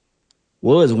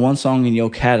 What is one song in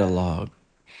your catalog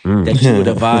that you would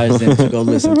advise them to go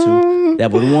listen to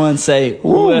that would one say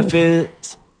who F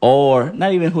is, or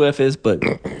not even who F is, but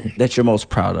that you're most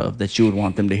proud of, that you would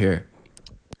want them to hear?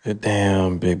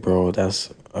 Damn, big bro,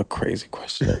 that's a crazy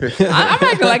question. I'm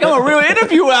acting like I'm a real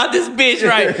interviewer out this bitch,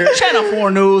 right? Channel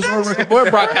 4 News, we're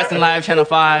broadcasting live, Channel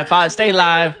 5, stay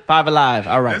live, 5 Alive.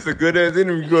 All right. That's a good ass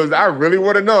interview because I really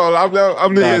want to know.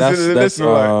 I'm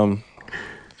listening.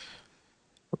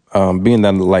 Being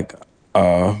that like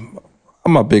I'm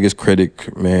my biggest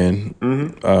critic, man.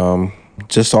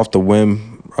 Just off the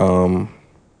whim.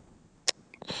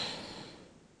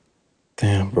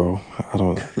 Damn, bro.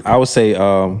 I would say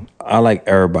I like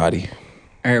Everybody.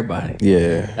 Everybody.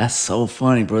 Yeah. That's so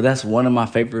funny, bro. That's one of my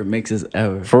favorite mixes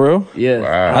ever. For real? Yeah.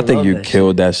 Wow. I think you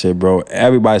killed that shit, bro.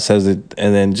 Everybody says it,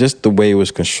 and then just the way it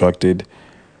was constructed.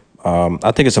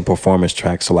 I think it's a performance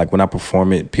track, so like when I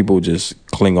perform it, people just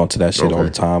cling on to that shit all the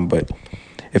time. But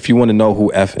if you want to know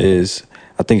who F is,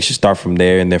 I think you should start from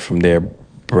there, and then from there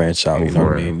branch out. You know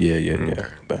what I mean? Yeah.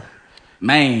 But,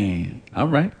 man, all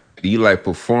right. Do you like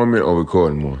performing or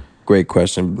recording more? great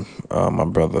question, my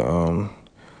brother.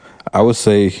 I would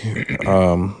say,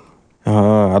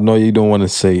 I know you don't want to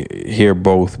say hear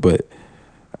both, but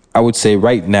I would say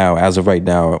right now, as of right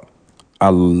now, I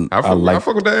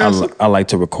like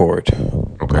to record.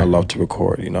 Okay. I love to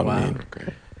record. You know what I mean?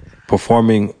 Okay.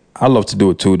 Performing, I love to do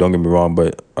it too. Don't get me wrong,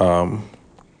 but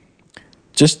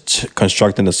just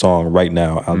constructing the song right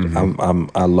now,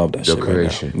 I love that shit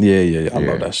creation. right now. Yeah. I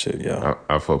love that shit. Yeah.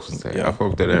 I fuck with that. I fuck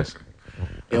with that answer.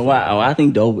 And what I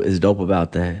think is dope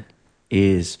about that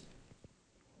is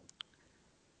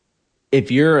if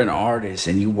you're an artist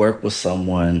and you work with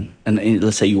someone, and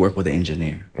let's say you work with an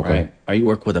engineer, right? Or you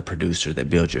work with a producer that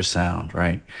builds your sound,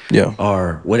 right? Yeah.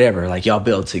 Or whatever, like y'all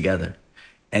build together.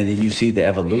 And then you see the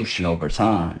evolution over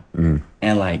time.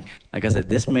 And like I said,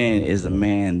 this man is a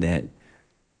man that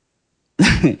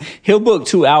he'll book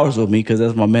 2 hours with me because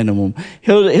that's my minimum.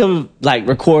 He'll like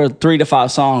record 3 to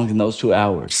 5 songs in those 2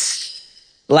 hours.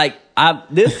 Like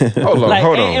hold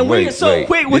on. And we're so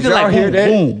quick with it, like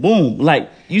boom, boom. Like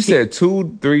you said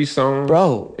 2-3 songs,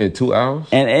 bro, in 2 hours,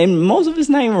 and most of it's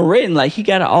not even written. Like he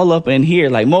got it all up in here.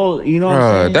 Like you know what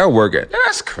I'm saying? That work,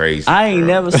 that's crazy. I ain't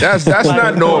never. That's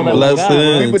not normal.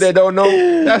 People that don't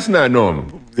know, that's not normal.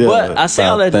 Yeah, but I say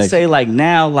all that to say, like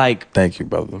now, like thank you,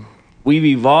 brother. We've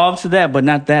evolved to that, but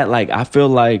not that. Like I feel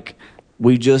like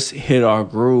we just hit our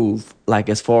groove, like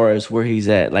as far as where he's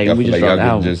at. Like we just dropped the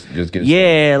album. Just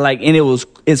get like, and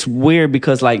it's weird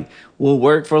because like we'll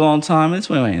work for a long time and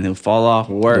then fall off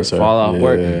work,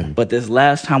 work. But this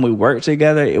last time we worked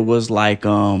together, it was like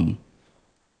I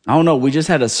don't know, we just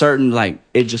had a certain like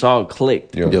it just all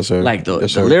clicked. Yeah. Yes, sir. Like the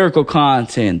lyrical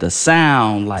content, the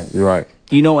sound, like you're right.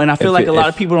 You know, and I feel like a lot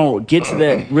of people don't get to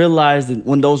that, realize that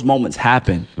when those moments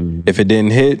happen. If it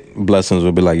didn't hit, Blessings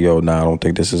would be like, yo, nah, I don't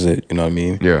think this is it. You know what I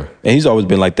mean? Yeah. And he's always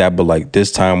been like that, but like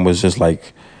this time was just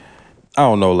like, I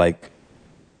don't know, like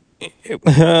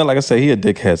I said, he a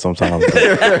dickhead sometimes.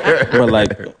 But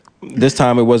like this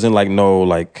time it wasn't like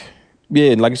like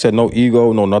you said, no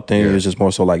ego, no nothing. It was just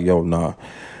more so like, yo, nah.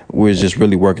 We're just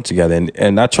really working together,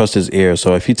 and I trust his ear.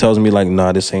 So if he tells me like,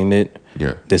 nah, this ain't it,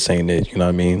 this ain't it. You know what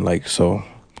I mean? Like so.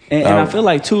 And I feel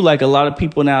like too, like a lot of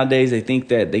people nowadays, they think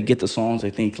that they get the songs, they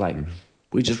think like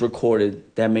we just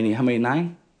recorded that many. How many?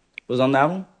 9 was on the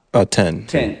album? 10,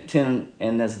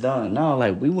 and that's done. No,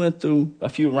 like we went through a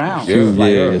few rounds.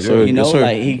 Sir. You know,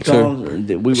 like he comes,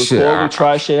 we record, we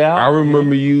try shit out. I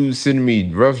remember you sending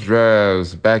me rough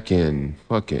drafts back in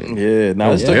fucking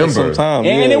now it's taking some time.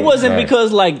 And it wasn't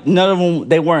because like none of them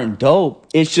they weren't dope.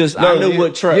 It's just I knew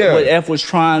what F was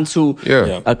trying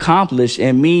to accomplish,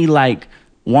 and me like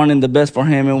wanting the best for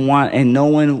him and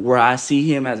knowing where I see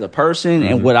him as a person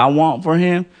and what I want for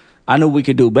him. I knew we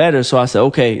could do better, so I said,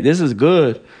 okay, this is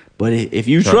good. But if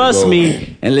you trust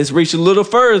me and let's reach a little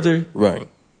further, right,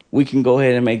 we can go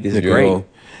ahead and make this great.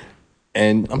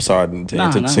 And I'm sorry to Go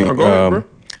ahead,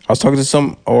 I was talking to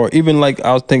some, or even like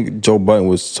I was thinking Joe Budden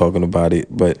was talking about it,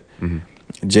 but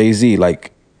Jay-Z,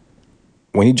 like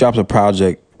when he drops a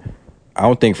project, I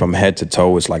don't think from head to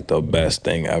toe it's like the best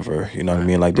thing ever. You know what I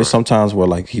mean? Like there's sometimes where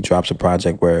like he drops a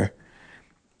project where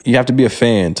you have to be a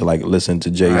fan to like listen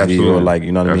to Jay-Z or like,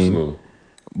 you know what I mean?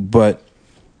 But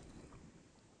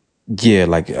yeah,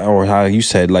 like, or how you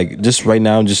said, like just right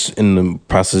now, just in the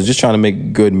process of just trying to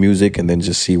make good music and then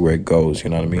just see where it goes. You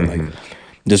know what I mean? Like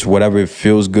just whatever it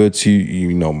feels good to you,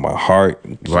 you know, my heart.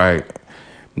 Right.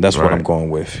 That's what I'm going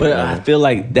with. But I feel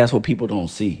like that's what people don't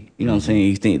see. You know what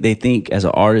I'm saying? They think as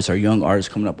an artist or young artist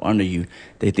coming up under you,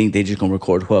 they think they just gonna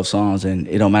record 12 songs and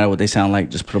it don't matter what they sound like,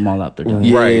 just put them all out there.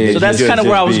 Right. So that's kind of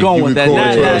where I was going with that.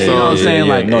 You know what I'm saying?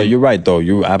 Like, no, you're right though.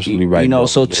 You're absolutely right. You know,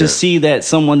 so to see that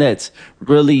someone that's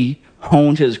really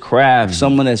honed his craft,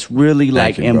 someone that's really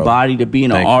like embodied to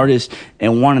being an artist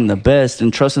and wanting the best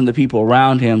and trusting the people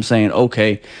around him, saying,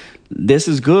 okay, this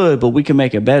is good, but we can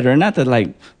make it better. And not that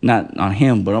like, not on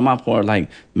him, but on my part, like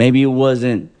maybe it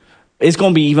wasn't, it's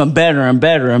going to be even better and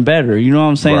better and better. You know what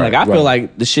I'm saying? Like I feel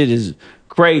like the shit is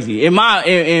crazy. In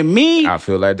me, I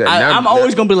feel like that. I'm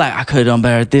always going to be like, I could have done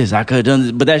better at this. I could have done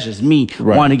this. But that's just me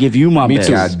wanting to give you my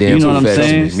best. Too. You know what I'm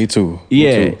saying? Me too.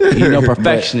 Yeah. You know,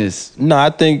 perfectionist. No,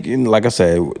 I think, like I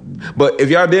said. But if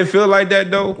y'all didn't feel like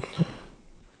that though,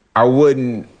 I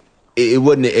wouldn't. It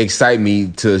wouldn't excite me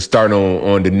to start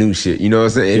on the new shit. You know what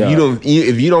I'm saying?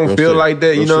 If you don't feel like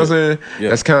that, you know what I'm saying?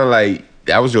 That's kind of like,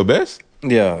 that was your best?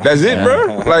 Yeah. That's it,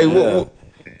 bro? Like,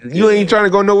 you ain't trying to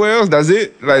go nowhere else? That's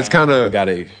it? Like, it's kind of,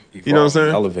 gotta evolve, you know what I'm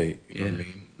saying? Elevate. You know what I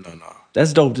mean? No.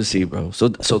 That's dope to see, bro. So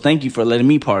thank you for letting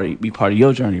me be part of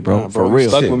your journey, bro. For real.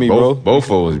 Stuck with me, bro. Both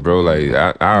of us, bro. Like,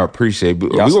 I appreciate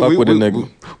it. Y'all stuck with the nigga.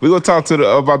 We gonna talk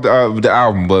about the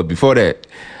album, but before that,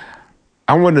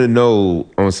 I want to know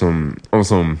on some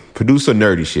producer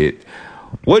nerdy shit.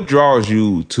 What draws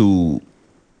you to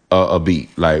a beat?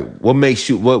 Like, what makes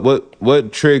you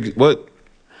what triggers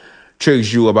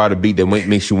you about a beat that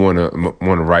makes you want to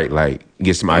write? Like,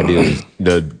 get some ideas.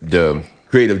 The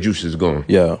creative juices going.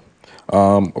 Yeah,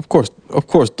 of course,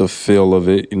 the feel of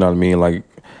it. You know what I mean? Like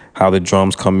how the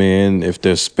drums come in. If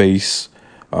there's space.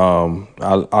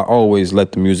 I always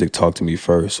let the music talk to me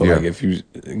first. So like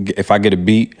if I get a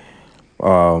beat.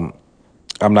 I'm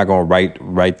not gonna write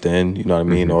right then, you know what I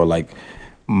mean? Or like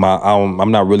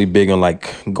I'm not really big on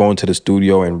like going to the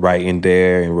studio and writing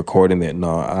there and recording it.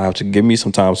 No, I have to give me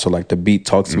some time so like the beat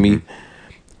talks to me,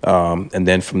 and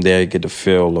then from there you get the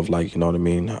feel of like, you know what I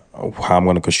mean, how I'm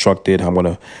gonna construct it,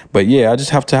 But yeah, I just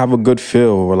have to have a good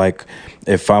feel. Or like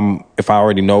if I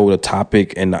already know the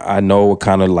topic and I know what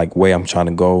kind of like way I'm trying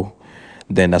to go,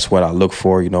 then that's what I look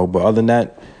for, you know. But other than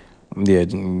that. Yeah,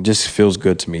 it just feels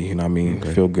good to me. You know what I mean?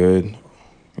 Feel good. You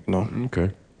know.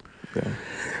 Okay. Yeah.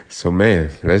 So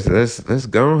man, let's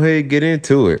go ahead and get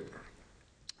into it.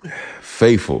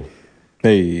 Faithful.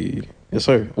 Hey, yes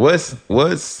sir. What's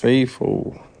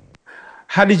Faithful?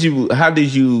 How did it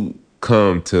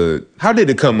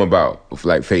come about?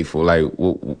 Like Faithful. Like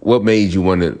what made you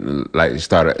want to like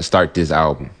start this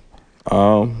album?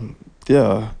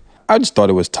 Yeah, I just thought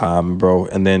it was time, bro,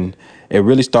 and then. It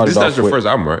really started off with... This is not your first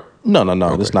album, right? No.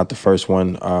 Okay. This is not the first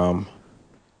one.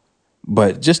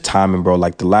 But just timing, bro.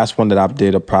 Like the last one that I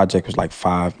did a project was like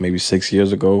 5, maybe 6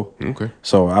 years ago. Okay.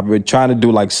 So I've been trying to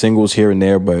do like singles here and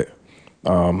there, but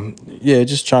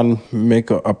just trying to make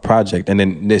a project. And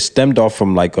then it stemmed off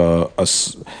from like I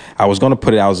was going to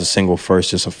put it out as a single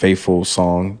first, just a Faithful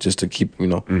song, just to keep, you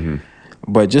know.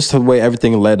 But just the way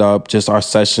everything led up, just our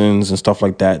sessions and stuff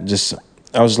like that,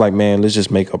 I was like, man, let's just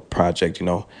make a project, you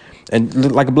know.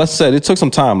 And like Blessons said, it took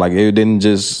some time. Like we didn't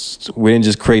just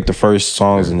create the first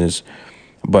songs and this,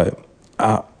 but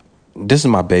this is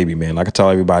my baby, man. Like I tell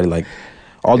everybody, like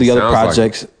all the other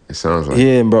projects. It sounds like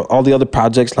bro. All the other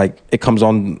projects, like it comes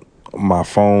on my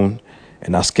phone,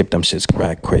 and I skip them shits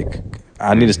right quick.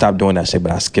 I need to stop doing that shit,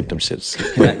 but I skip them shits.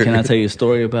 Can I tell you a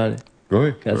story about it? Go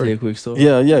ahead. Can I tell you a quick story?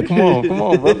 Yeah. Come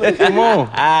on, brother. Come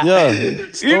on. Yeah.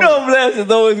 You know,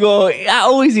 Blessons always going. I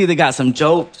always either got some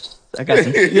jokes. I got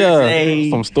some shit to say.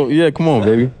 Some story. Yeah, come on,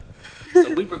 baby.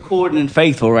 So we recording in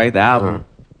Faithful, right? The album.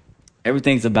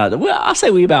 Everything's about. Well, I'll say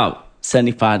we about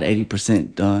 75 to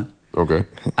 80% done. Okay.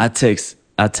 I text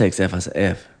F. I said,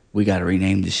 F, we got to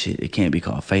rename this shit. It can't be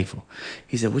called Faithful.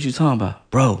 He said, what you talking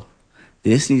about? Bro,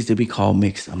 this needs to be called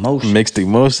Mixed Emotions. Mixed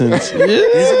Emotions. This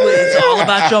is what it's all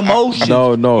about, your emotions.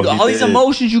 No. All these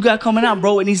emotions you got coming out,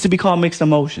 bro, it needs to be called Mixed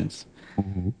Emotions.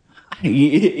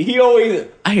 He always,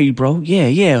 I hear you, bro.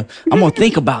 Yeah. I'm going to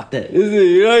think about that.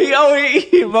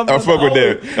 I fuck with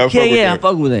that. I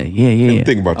fuck with that. Yeah.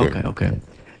 Think about that. Okay.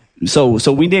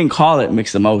 So we didn't call it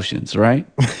mixed emotions, right?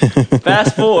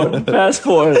 Fast forward.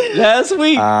 Last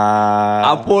week,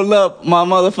 I pulled up my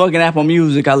motherfucking Apple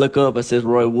Music. I look up, it says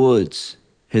Roy Woods.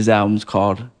 His album's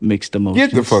called Mixed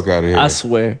Emotions. Get the fuck out of here. I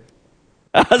swear.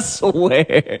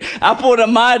 I pulled a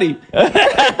Mighty. You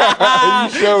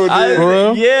sure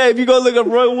did. Yeah, if you go look up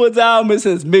Roy Woods' album, it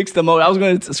says Mixed Emotions. I was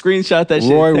going to screenshot that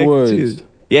shit. Roy Woods.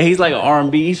 Yeah, he's like an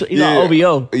R&B. He's on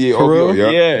OVO. Yeah, OVO,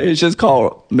 Yeah, it's just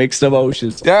called Mixed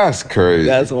Emotions. That's crazy.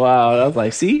 That's wild. I was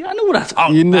like, see, I knew what I was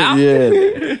talking about.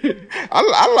 Yeah.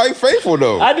 I like Faithful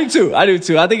though. I do too. I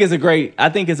think it's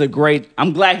a great.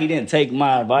 I'm glad he didn't take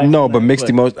my advice. No, but mixed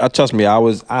emotions. Trust me, I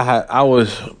was,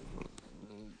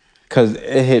 because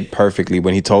it hit perfectly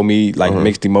when he told me like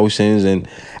mixed emotions, and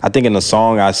I think in the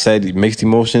song I said mixed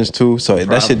emotions too. So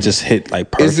that shit just hit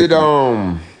like perfectly.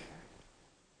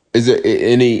 Is it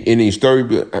any story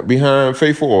behind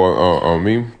Faithful or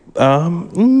me?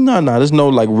 No, there's no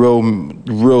like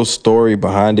real story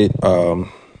behind it.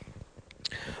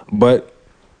 But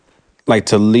like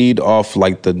to lead off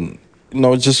like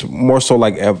just more so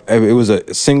like it was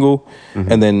a single,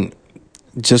 and then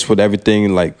just with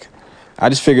everything like I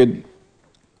just figured,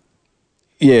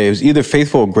 yeah, it was either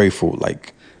faithful or grateful.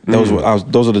 Like those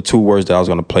are the two words that I was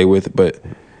gonna play with, but.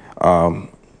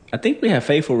 I think we had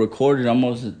Faithful recorded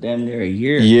almost damn near a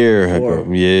year. A year.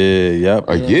 Yep.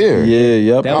 A year? Yeah,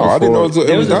 yep. I didn't know it was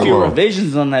there was a few long.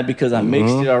 revisions on that because I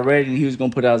mixed it already and he was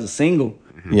going to put it out as a single.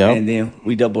 Yep. And then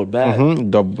we doubled back.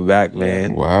 Double back,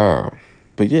 man. Wow.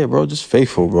 But yeah, bro, just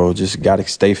faithful, bro. Just got to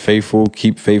stay faithful,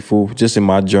 keep faithful. Just in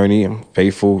my journey, I'm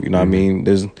faithful. You know what I mean?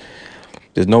 There's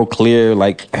no clear,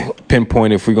 like,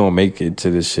 pinpoint if we're going to make it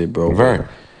to this shit, bro. Right.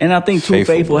 And I think, too,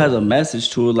 Faithful bro. has a message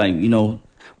to it, like, you know,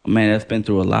 a man that's been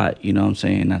through a lot, you know what I'm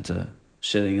saying? Not to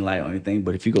shed any light on anything,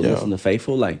 but if you go listen to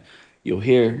Faithful, like, you'll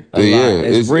hear a lot.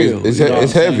 It's real. It's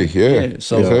heavy, yeah.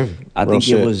 So it's heavy. I think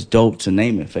it was dope to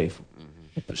name it Faithful,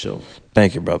 for sure.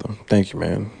 Thank you, brother. Thank you,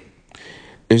 man.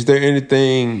 Is there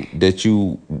anything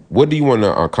what do you want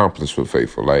to accomplish with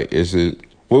Faithful? Like,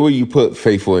 where will you put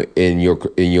Faithful in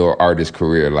your artist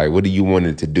career? Like, what do you want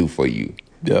it to do for you?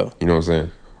 Yeah. You know what I'm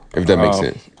saying? If that makes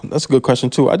sense. That's a good question,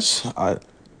 too.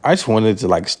 I just wanted to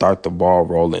like start the ball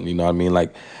rolling, you know what I mean?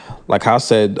 Like how I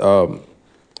said,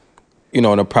 you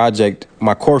know, in a project,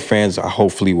 my core fans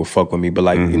hopefully will fuck with me, but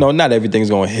like, you know, not everything's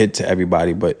gonna hit to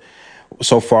everybody, but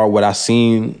so far what I've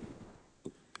seen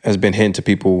has been hitting to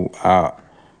people.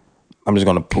 I'm just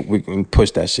gonna we can push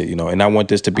that shit, you know, and I want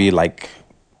this to be like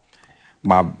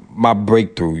my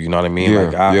breakthrough, you know what I mean?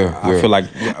 I feel like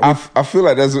I feel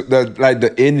like that's like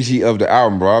the energy of the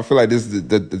album, bro. I feel like this is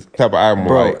the type of album,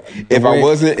 bro. Like, if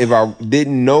I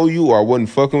didn't know you or I wasn't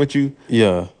fucking with you,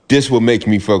 this would make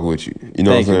me fuck with you. You know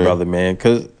what I'm saying? Thank you, brother, man.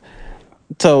 Cause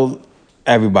tell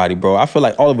everybody, bro, I feel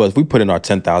like all of us, we put in our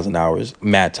 10,000 hours,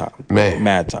 mad times.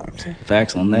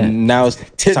 Facts on that. Now it's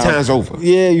 10 times over.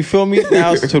 Yeah, you feel me?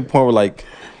 Now it's to the point where like,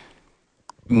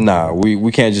 nah,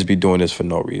 we can't just be doing this for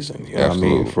no reason. You know what I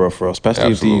mean? For real.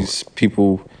 Especially if these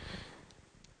people,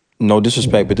 no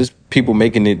disrespect, but this people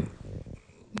making it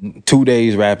 2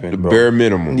 days rapping, bro. Bare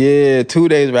minimum. Yeah, 2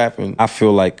 days rapping. I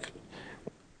feel like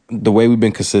the way we've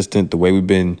been consistent, the way we've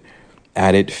been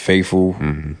at it, faithful,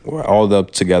 we're all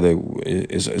up together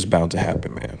is bound to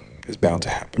happen, man. It's bound to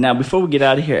happen. Now, before we get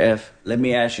out of here, F, let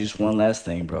me ask you just one last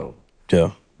thing, bro.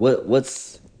 Yeah.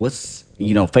 What's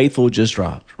you know, Faithful just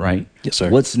dropped, right? Yes, sir.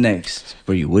 What's next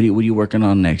for you? What are you working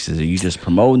on next? Is it you just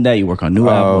promoting that? You work on new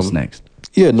albums? What's next?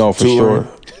 Yeah, no, for sure.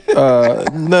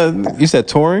 No, you said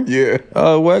touring? Yeah.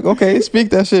 Well, okay, speak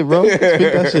that shit, bro. Speak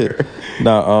that shit.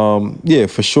 Nah, yeah,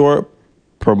 for sure.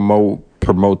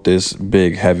 Promote this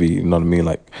big, heavy. You know what I mean?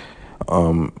 Like,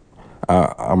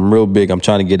 I'm real big. I'm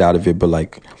trying to get out of it, but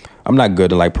like, I'm not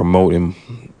good at like promoting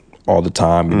all the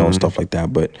time, you know, and stuff like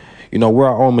that. But you know, we're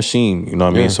our own machine. You know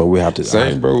what I mean? So we have to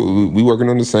same, bro. We working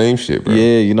on the same shit, bro.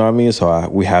 Yeah, you know what I mean. So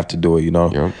we have to do it. You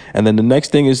know. Yep. And then the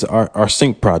next thing is our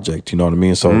sync project. You know what I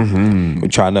mean? So we're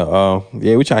trying to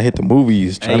we're trying to hit the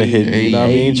movies, trying to hit you know what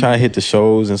I mean, trying to hit the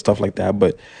shows and stuff like that.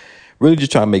 But really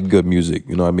just trying to make good music.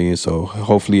 You know what I mean? So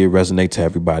hopefully it resonates to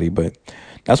everybody. But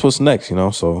that's what's next, you know.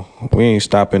 So we ain't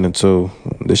stopping until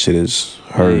this shit is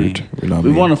heard. You know what I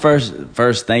mean? We want to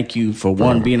first thank you for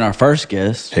being our first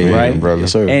guest, hey, right, brother?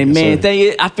 Yes, sir. And yes, man,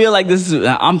 sir. I feel like this is.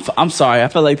 I'm sorry. I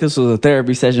feel like this was a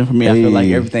therapy session for me. I feel like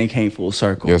everything came full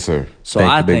circle. Yes, sir. So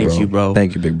thank you, bro.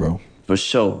 Thank you, big bro. For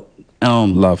sure.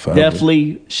 Love forever.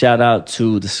 Definitely shout out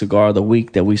to the cigar of the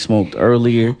week that we smoked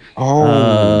earlier.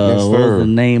 Oh, yes, sir. What was the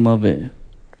name of it?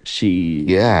 Shizu.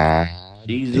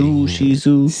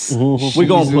 We're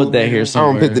gonna put that here somewhere.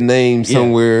 I'm gonna put the name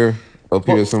somewhere up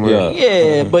here somewhere.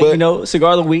 Yeah, but you know,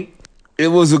 cigar of the week. It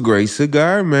was a great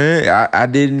cigar, man.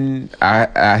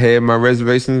 I had my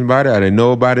reservations about it. I didn't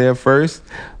know about it at first,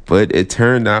 but it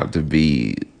turned out to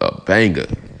be a banger.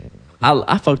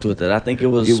 I fucked with it. I think it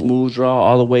was smooth draw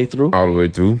all the way through. All the way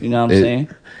through. You know what I'm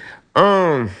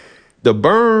saying? The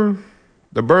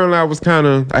burn line was kind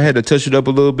of, I had to touch it up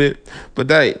a little bit, but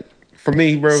that, for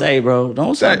me, bro. Say, bro,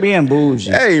 don't start being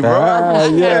bougie. Hey, bro.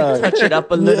 Yeah. Touch it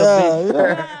up a little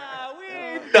bit. Yeah.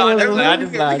 We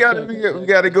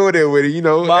gotta go there with it, you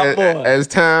know. As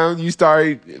time you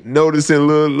start noticing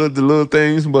the little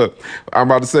things, but I'm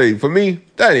about to say, for me,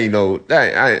 that ain't no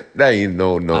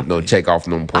check off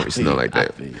no points, nothing like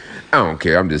that. I don't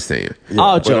care. I'm just saying. Yeah.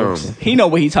 All jokes. He know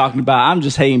what he talking about. I'm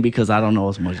just hating because I don't know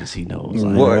as much as he knows.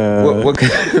 Like,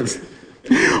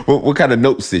 what kind of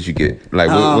notes did you get? Like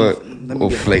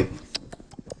what flavor?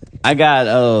 I got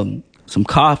some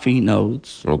coffee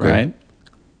notes. Okay. Right.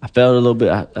 I felt a little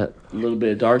bit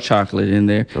of dark chocolate in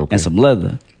there and some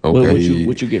leather. Okay.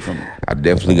 What you get from it? I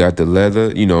definitely got the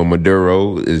leather. You know,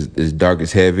 Maduro is dark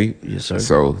as heavy. Yes, sir.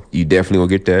 So you definitely will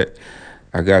get that.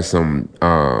 I got some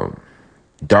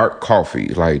dark coffee,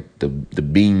 like the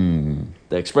bean.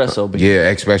 The espresso bean.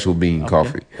 Yeah, espresso bean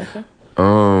coffee. Okay.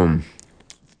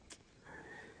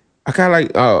 I got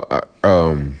like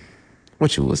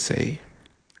what you would say,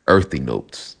 earthy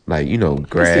notes, like, you know,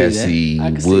 grassy,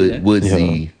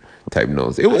 woodsy type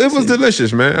notes. It was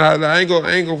delicious, man. I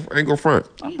ain't go front.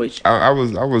 I'm with you. I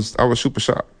was super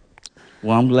shocked.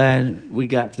 Well, I'm glad we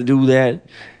got to do that.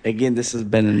 Again, this has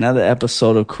been another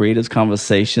episode of Creators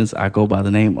Conversations. I go by the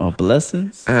name of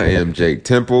Blessons. I am Jake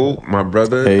Temple, my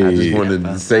brother. Hey. I just wanted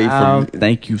to say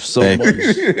thank you so much.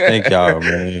 Thank y'all,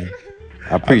 man.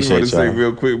 I appreciate y'all. I just want to say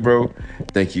real quick, bro.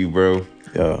 Thank you, bro.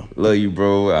 Yeah. Love you,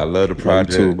 bro. I love the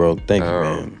project. You too, bro. Thank you,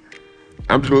 man.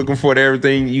 I'm just looking forward to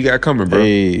everything you got coming, bro.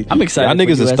 Hey, I'm excited. Y'all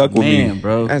niggas are stuck with me,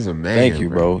 bro. As a man, thank you,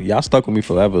 bro. Y'all stuck with me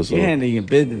forever. So. You handling your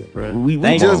business, bro.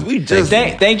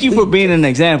 Thank you for being an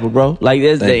example, bro. Like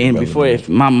this, and before if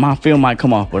my film might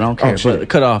come off, but I don't care. But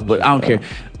cut off, but I don't care.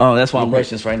 That's why I'm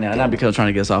rushing this right now, not because I'm trying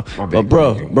to get us off. But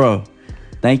bro,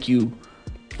 thank you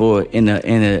for in a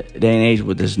day and age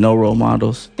where there's no role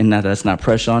models, and that's not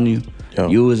pressure on you. Yo.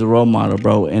 You is a role model,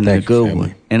 bro, and a good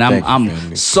one. And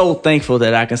I'm so thankful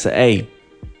that I can say, hey,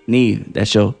 Neve,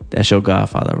 that's your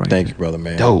godfather, right? Thank you, brother,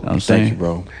 man. Dope. Thank you,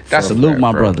 bro. That's salute,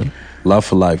 my brother. Love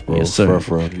for life, bro. Yes, sir.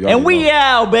 For and we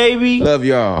out, baby. Love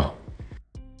y'all.